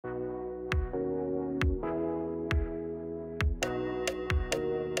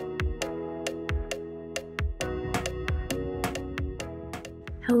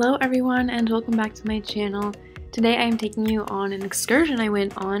Hello everyone and welcome back to my channel. Today I am taking you on an excursion I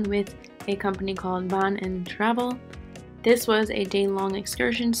went on with a company called Van & Travel. This was a day-long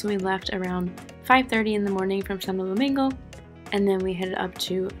excursion, so we left around 5:30 in the morning from Santo Domingo, and then we headed up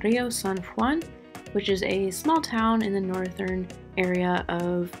to Rio San Juan, which is a small town in the northern area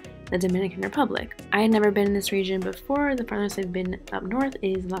of the Dominican Republic. I had never been in this region before. The farthest I've been up north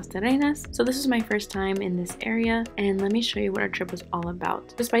is Las Terrenas, so this is my first time in this area, and let me show you what our trip was all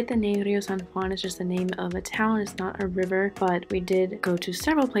about. Despite the name Rio San Juan, it's just the name of a town, it's not a river, but we did go to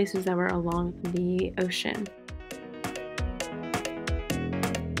several places that were along the ocean.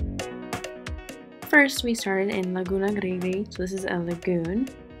 First, we started in Laguna Gri Gri, so this is a lagoon.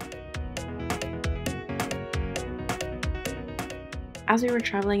 As we were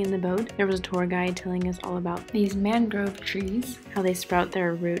traveling in the boat, there was a tour guide telling us all about these mangrove trees, how they sprout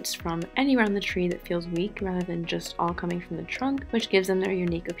their roots from anywhere on the tree that feels weak rather than just all coming from the trunk, which gives them their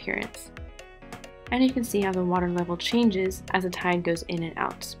unique appearance. And you can see how the water level changes as the tide goes in and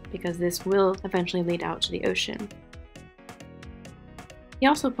out, because this will eventually lead out to the ocean. He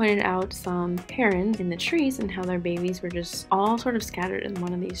also pointed out some herons in the trees and how their babies were just all sort of scattered in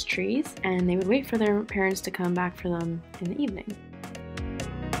one of these trees, and they would wait for their parents to come back for them in the evening.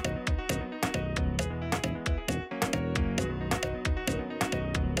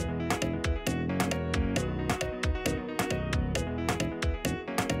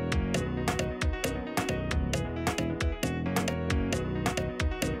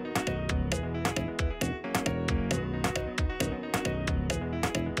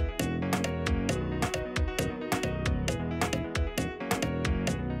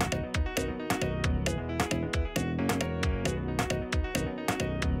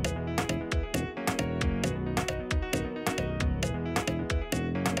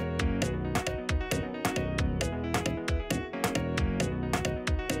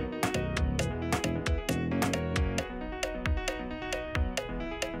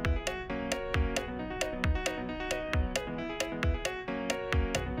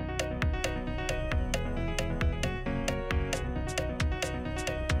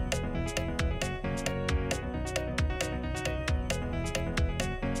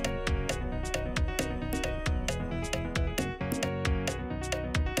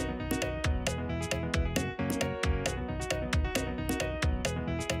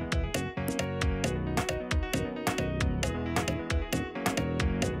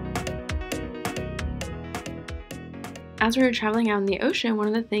 As we were traveling out in the ocean, one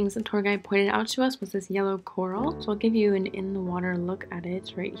of the things the tour guide pointed out to us was this yellow coral. So I'll give you an in-the-water look at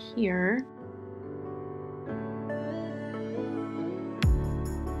it right here.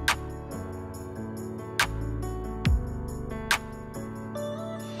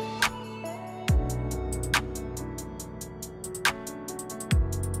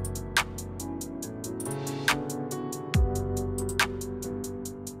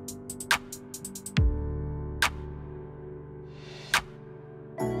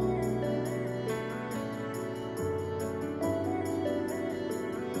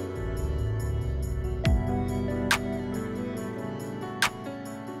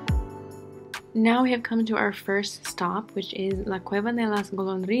 Now we have come to our first stop, which is La Cueva de las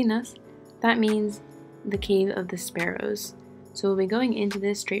Golondrinas. That means the cave of the sparrows. So we'll be going into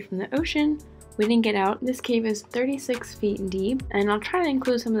this straight from the ocean. We didn't get out. This cave is 36 feet deep, and I'll try to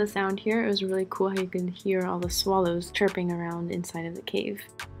include some of the sound here. It was really cool how you could hear all the swallows chirping around inside of the cave.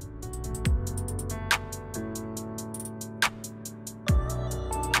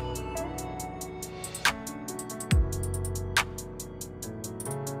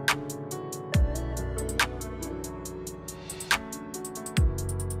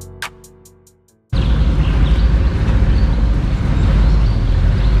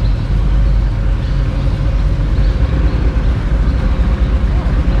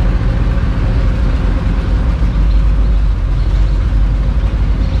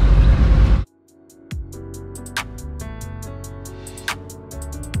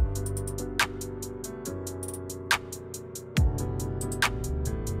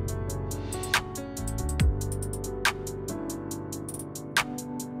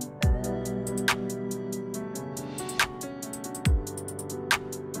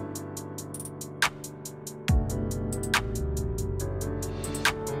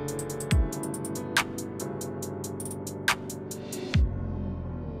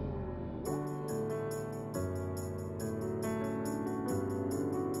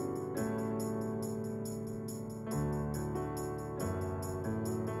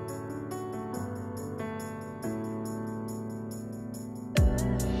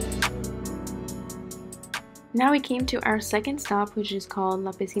 Now we came to our second stop, which is called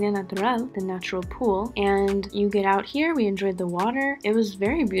La Piscina Natural, the natural pool. And you get out here, we enjoyed the water. It was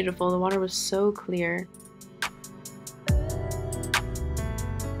very beautiful. The water was so clear.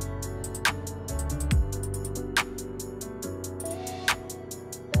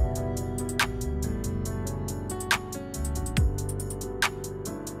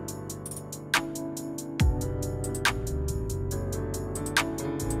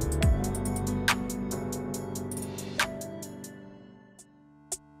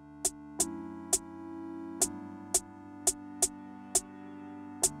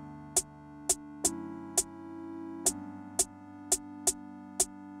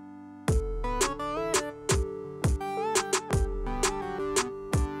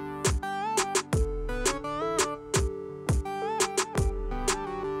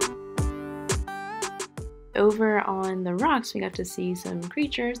 Over on the rocks, we got to see some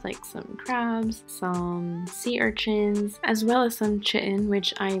creatures like some crabs, some sea urchins, as well as some chiton,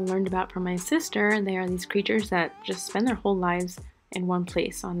 which I learned about from my sister. They are these creatures that just spend their whole lives in one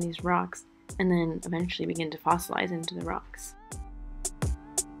place on these rocks and then eventually begin to fossilize into the rocks.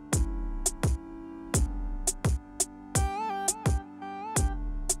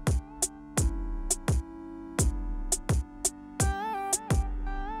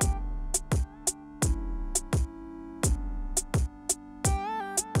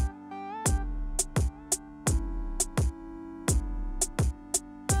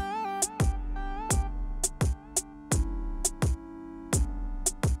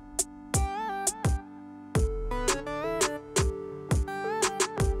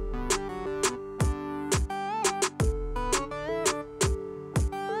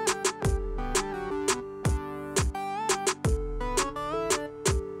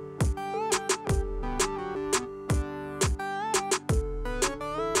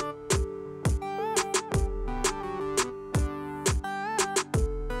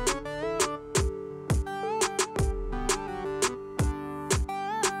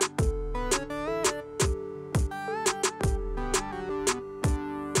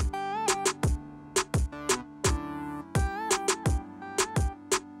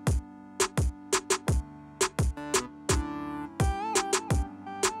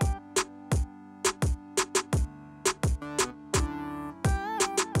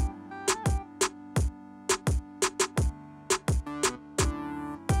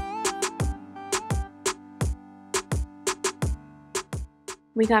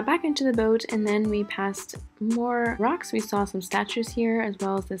 We got back into the boat and then we passed more rocks. We saw some statues here as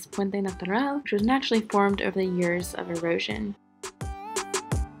well as this puente natural, which was naturally formed over the years of erosion.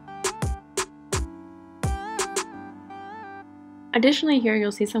 Additionally, here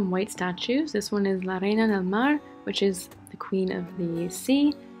you'll see some white statues. This one is La Reina del Mar, which is the queen of the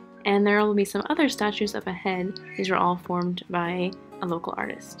sea, and there will be some other statues up ahead. These are all formed by a local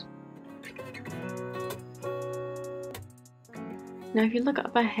artist. Now if you look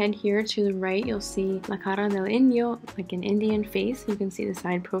up ahead here to the right, you'll see la cara del indio, like an Indian face. You can see the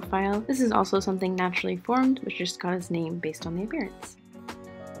side profile. This is also something naturally formed, which just got its name based on the appearance.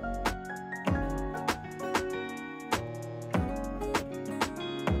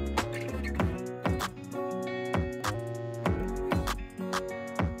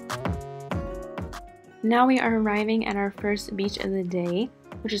 Now we are arriving at our first beach of the day,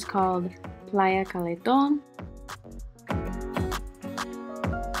 which is called Playa Caletón.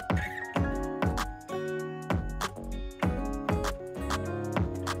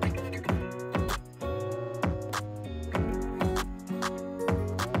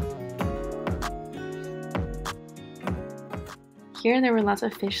 Here there were lots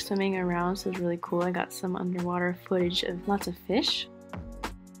of fish swimming around, so it was really cool. I got some underwater footage of lots of fish.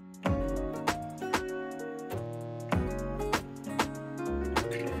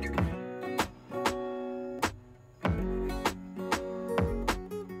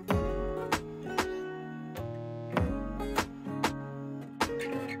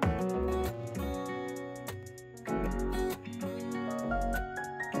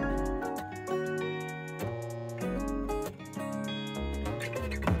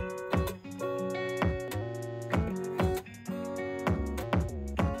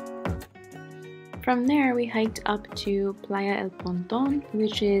 From there, we hiked up to Playa el Pontón,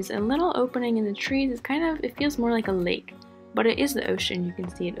 which is a little opening in the trees. It feels more like a lake, but it is the ocean. You can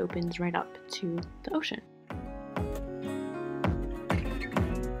see it opens right up to the ocean.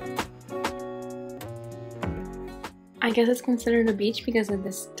 I guess it's considered a beach because of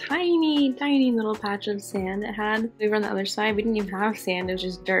this tiny, tiny little patch of sand it had. We were on the other side, we didn't even have sand, it was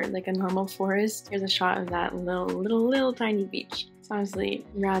just dirt, like a normal forest. Here's a shot of that little tiny beach. Honestly,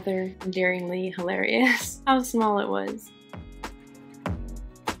 rather endearingly hilarious how small it was.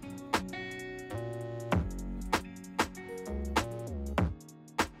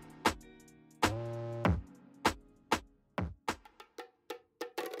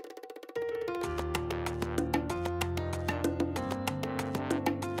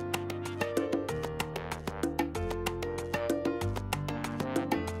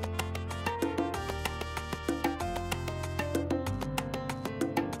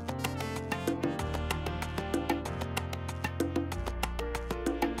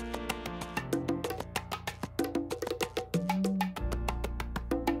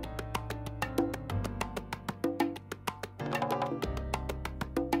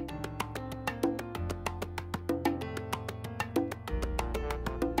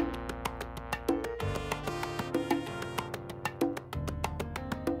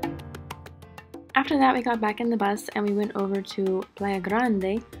 After that, we got back in the bus and we went over to Playa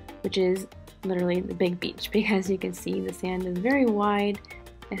Grande, which is literally the big beach, because you can see the sand is very wide.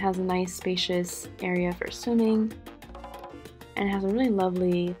 It has a nice spacious area for swimming, and it has a really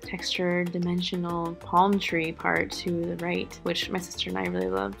lovely textured dimensional palm tree part to the right, which my sister and I really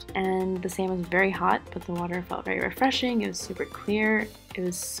loved. And the sand was very hot, but the water felt very refreshing. It was super clear. It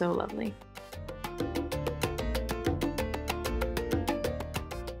was so lovely.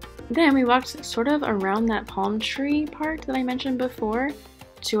 Then we walked sort of around that palm tree part that I mentioned before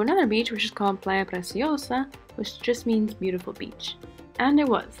to another beach, which is called Playa Preciosa, which just means beautiful beach. And it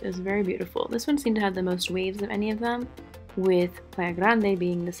was very beautiful. This one seemed to have the most waves of any of them, with Playa Grande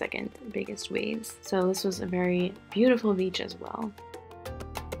being the second biggest waves. So this was a very beautiful beach as well.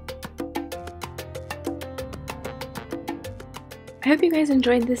 I hope you guys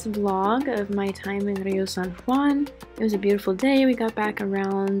enjoyed this vlog of my time in Rio San Juan. It was a beautiful day. We got back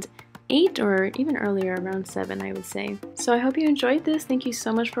around 8 or even earlier, around 7 I would say. So I hope you enjoyed this. Thank you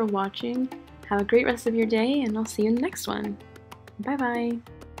so much for watching. Have a great rest of your day and I'll see you in the next one. Bye bye!